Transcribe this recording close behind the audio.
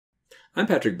I'm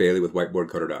Patrick Bailey with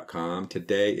whiteboardcoder.com.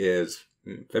 Today is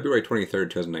February 23rd,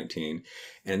 2019,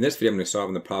 and in this video I'm going to be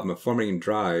solving the problem of formatting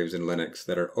drives in Linux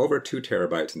that are over 2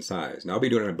 terabytes in size. Now I'll be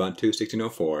doing it in Ubuntu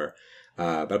 1604,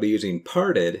 but I'll be using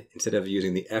parted instead of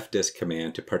using the fdisk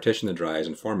command to partition the drives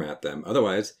and format them.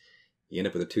 Otherwise, you end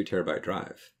up with a 2 terabyte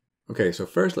drive. Okay, so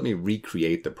first let me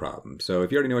recreate the problem. So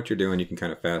if you already know what you're doing, you can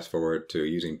kind of fast forward to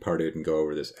using parted and go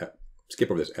over this, skip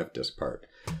over this fdisk part.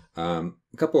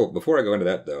 Before I go into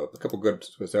that though, a couple good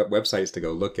websites to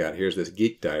go look at. Here's this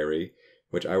Geek Diary,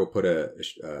 which I will put a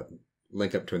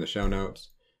link up to in the show notes,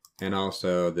 and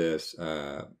also this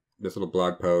this little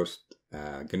blog post,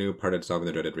 GNU parted solving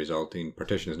the dreaded resulting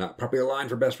partition is not properly aligned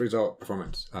for best result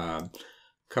performance.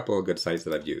 Couple of good sites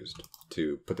that I've used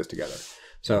to put this together.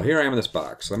 So here I am in this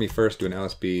box. Let me first do an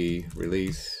LSB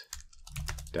release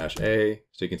 -A,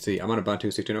 so you can see I'm on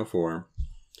Ubuntu 1604.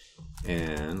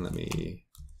 And let me,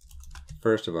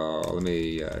 first of all, I'll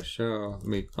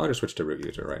just switch to root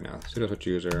user right now. Sudo switch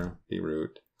user,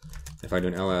 vroot. If I do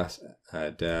an ls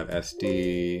dev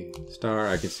sd star,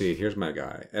 I can see here's my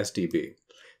guy, SDB.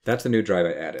 That's the new drive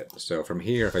I added. So from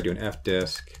here, if I do an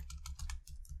fdisk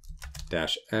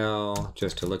 -L,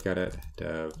 just to look at it,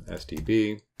 dev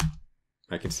sdb,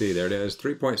 I can see there it is,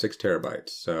 3.6 terabytes.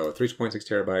 So 3.6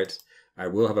 terabytes, I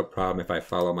will have a problem if I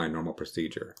follow my normal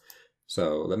procedure.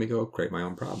 So let me go create my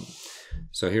own problem.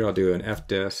 So here I'll do an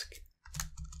fdisk.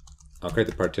 I'll create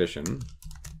the partition,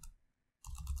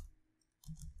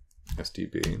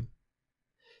 SDB.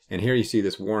 And here you see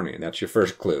this warning. That's your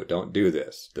first clue. Don't do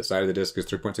this. The size of the disk is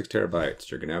 3.6 terabytes.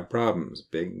 You're going to have problems.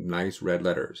 Big, nice red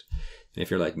letters. And if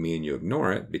you're like me and you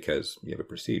ignore it because you have a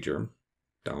procedure,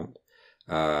 don't.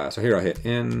 So here I'll hit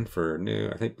N for new.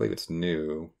 I believe it's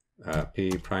new.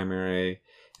 P primary.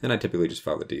 And I typically just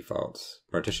follow the defaults.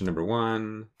 Partition number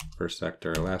 1, first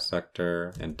sector, last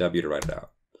sector, and W to write it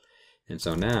out. And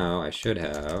so now I should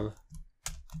have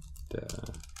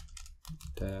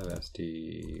dev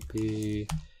SDB.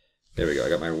 There we go, I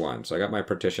got my 1. So I got my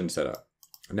partition set up.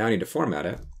 Now I need to format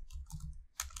it.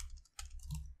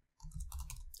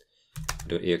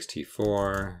 Do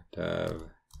ext4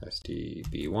 dev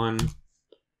SDB1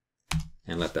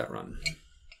 and let that run.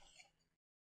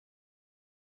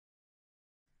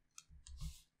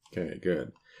 Okay,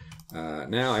 good.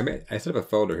 Now I set up a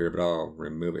folder here, but I'll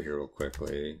remove it here real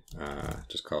quickly.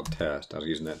 Just called test. I was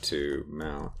using that to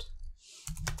mount.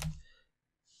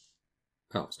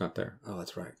 Oh, it's not there. Oh,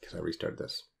 that's right, because I restarted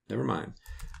this. Never mind.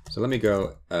 So let me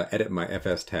go edit my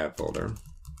fs tab folder,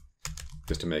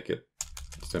 just to make it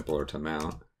simpler to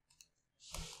mount.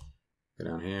 Go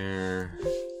down here,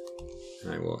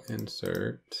 and I will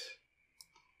insert.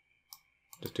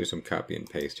 Just do some copy and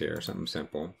paste here, something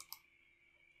simple.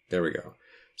 There we go.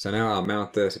 So now I'll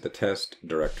mount this at the test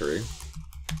directory.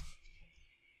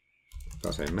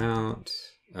 I'll say mount,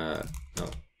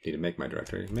 need to make my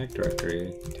directory. Make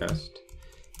directory, test,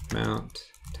 mount,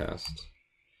 test.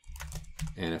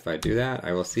 And if I do that,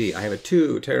 I will see I have a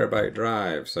 2 terabyte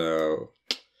drive. So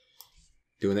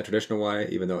doing the traditional way,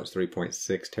 even though it's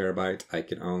 3.6 terabytes, I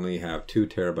can only have 2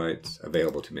 terabytes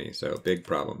available to me. So big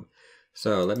problem.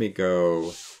 So let me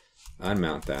go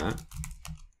unmount that.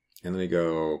 And let me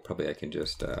go, probably I can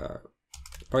just,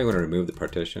 probably want to remove the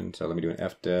partition. So let me do an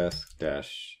fdisk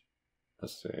dash,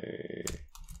 let's say,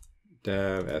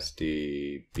 dev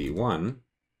sdb1.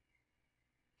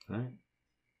 All right.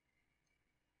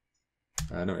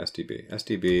 No, SDB.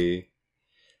 SDB,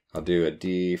 I'll do a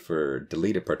D for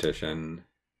deleted partition.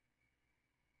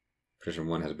 Partition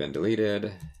 1 has been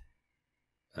deleted.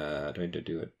 Do I need to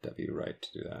do a W right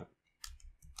to do that?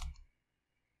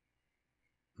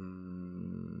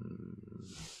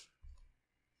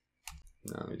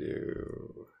 Now we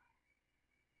do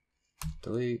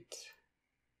delete,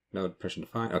 node partition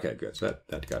defined. Okay, good. So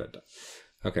that got it done.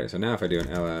 Okay, so now if I do an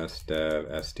ls dev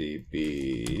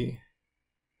sdb,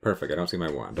 perfect. I don't see my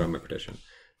 1, don't have my partition.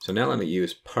 So now let me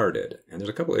use parted, and there's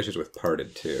a couple issues with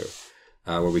parted too,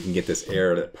 where we can get this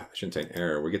error that I shouldn't say an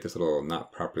error. We get this little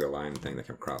not properly aligned thing that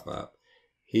can crop up.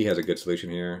 He has a good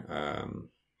solution here.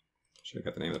 Should have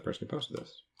got the name of the person who posted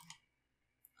this.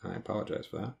 I apologize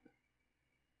for that.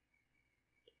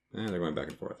 And they're going back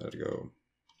and forth. I have to go.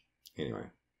 Anyway.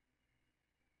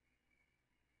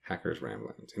 Hackers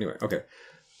ramblings. Anyway, okay.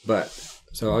 But,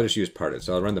 so I'll just use parted.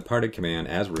 So I'll run the parted command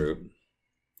as root.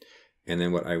 And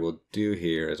then what I will do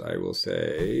here is I will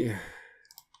say,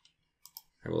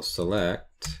 I will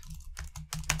select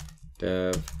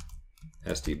dev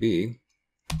SDB.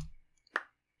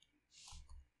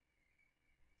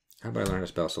 How about I learn to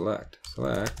spell select?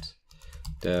 Select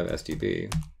dev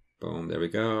SDB. Boom, there we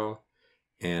go.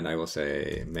 And I will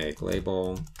say make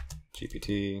label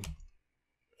GPT.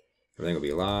 Everything will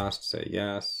be lost. Say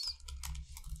yes.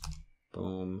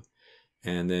 Boom.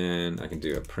 And then I can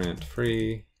do a print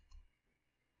free.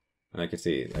 And I can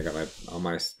see I got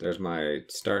there's my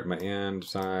start, my end,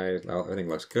 size, everything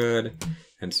looks good.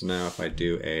 And so now if I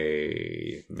do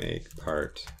a make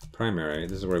part primary,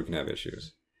 this is where we can have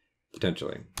issues,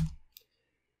 potentially.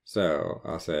 So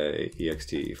I'll say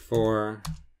ext4,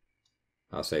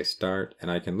 I'll say start, and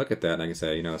I can look at that and I can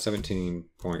say,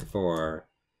 17.4,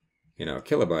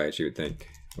 kilobytes you would think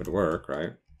would work,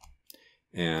 right?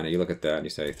 And you look at that and you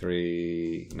say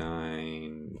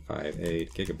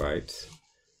 3958 gigabytes.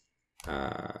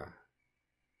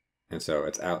 And so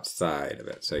it's outside of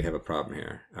it. So you have a problem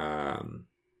here.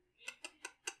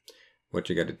 What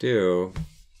you got to do,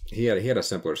 he had a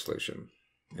simpler solution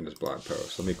in his blog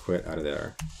post. Let me quit out of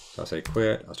there. So I'll say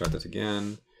quit. I'll start this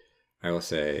again. I will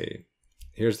say,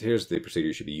 here's the procedure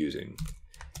you should be using.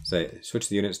 Say switch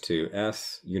the units to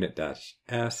S, unit dash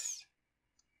S.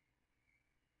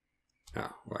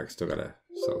 Oh, well, I still gotta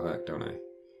select, don't I?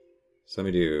 So let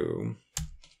me do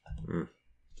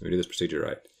this procedure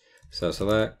right. So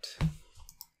select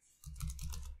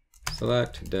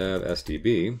dev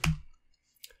SDB,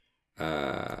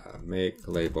 make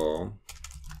label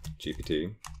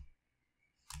GPT,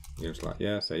 unit slot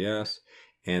yes, say yes,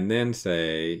 and then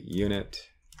say unit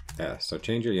S. So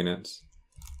change your units,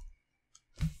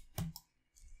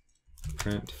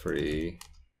 print free,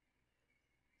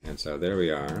 and so there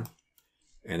we are.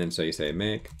 And then so you say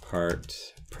make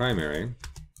part primary,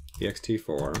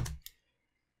 ext4,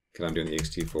 because I'm doing the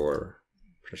ext4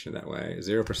 partition that way,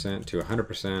 0% to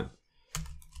 100%,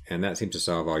 and that seems to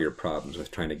solve all your problems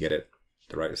with trying to get it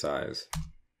the right size.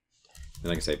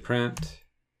 Then I can say print,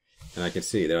 and I can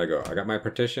see, there I go, I got my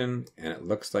partition, and it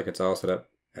looks like it's all set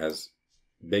up as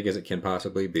big as it can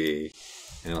possibly be,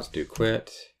 and let's do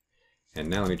quit, and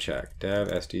now let me check, dev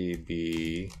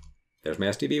SDB, there's my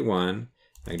SDB1,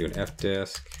 I can do an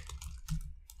fdisk-l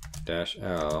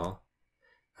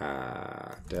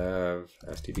dev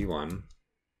SDB1,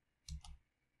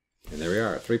 and there we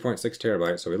are, 3.6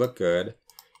 terabytes, so we look good.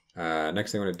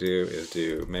 Next thing I want to do is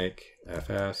do make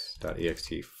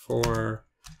fs.ext4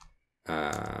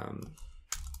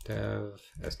 dev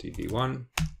SDB1.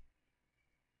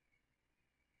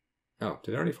 Oh,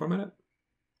 did I already format it?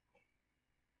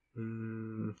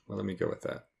 Well, let me go with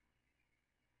that.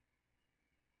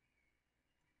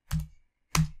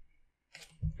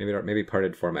 Maybe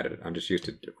parted formatted it. I'm just used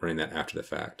to running that after the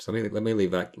fact. So let me leave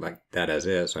that like that as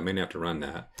is. So I may not have to run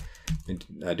that. And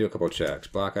do a couple of checks.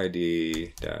 Block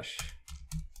ID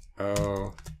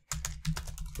 -o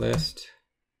list.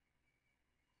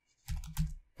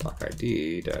 Block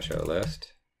ID -o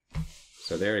list.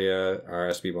 So there you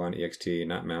are. SB1 ext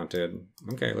not mounted.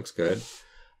 Okay, looks good.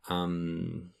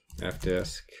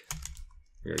 Fdisk.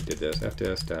 We already did this.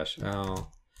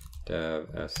 Fdisk-l dev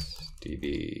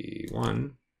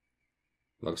SDB1.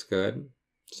 Looks good.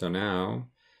 So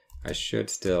now I should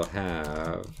still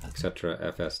have etc.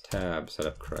 fs tab set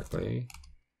up correctly.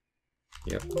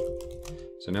 Yep.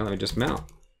 So now let me just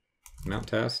mount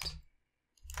test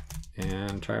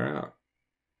and try her out.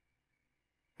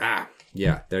 Ah,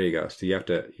 yeah, there you go. So you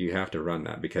have to run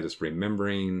that because it's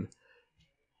remembering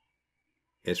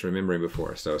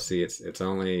before. So see, it's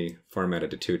only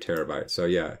formatted to 2 terabytes. So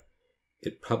yeah,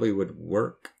 it probably would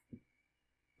work.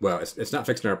 Well, it's not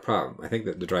fixing our problem. I think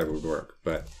that the driver would work,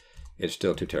 but it's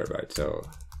still 2 terabytes. So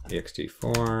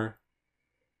ext4.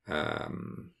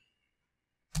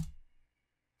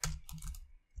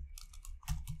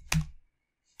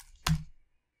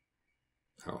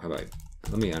 Oh, how about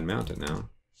let me unmount it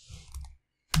now.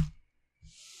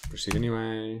 Proceed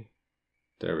anyway.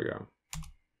 There we go.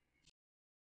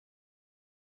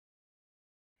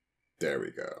 There we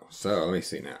go. So let me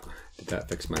see now. Did that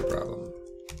fix my problem?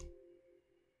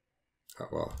 Oh,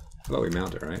 well, how about we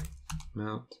mount it, right?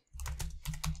 Mount.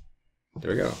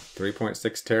 There we go.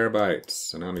 3.6 terabytes.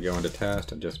 So now I'm going to go into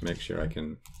test and just make sure I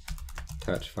can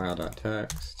touch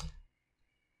file.txt.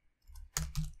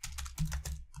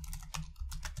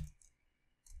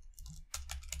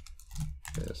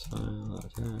 This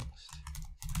file.txt.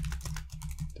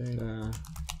 Data.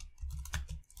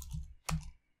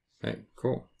 Okay,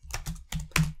 cool.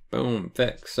 Boom,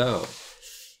 fix. So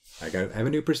I have a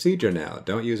new procedure now.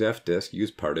 Don't use fdisk, use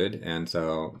parted. And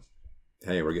so,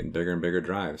 hey, we're getting bigger and bigger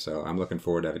drives. So I'm looking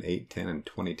forward to having 8, 10, and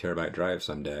 20 terabyte drives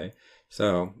someday.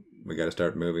 So we got to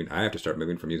start moving. I have to start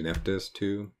moving from using fdisk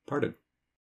to parted.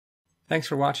 Thanks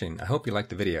for watching. I hope you liked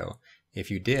the video. If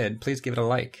you did, please give it a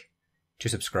like. To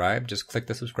subscribe, just click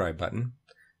the subscribe button.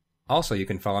 Also, you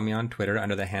can follow me on Twitter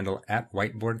under the handle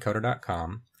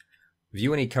 @whiteboardcoder.com.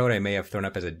 View any code I may have thrown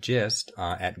up as a gist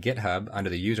at GitHub under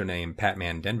the username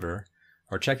PatmanDenver,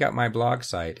 or check out my blog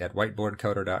site at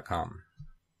whiteboardcoder.com.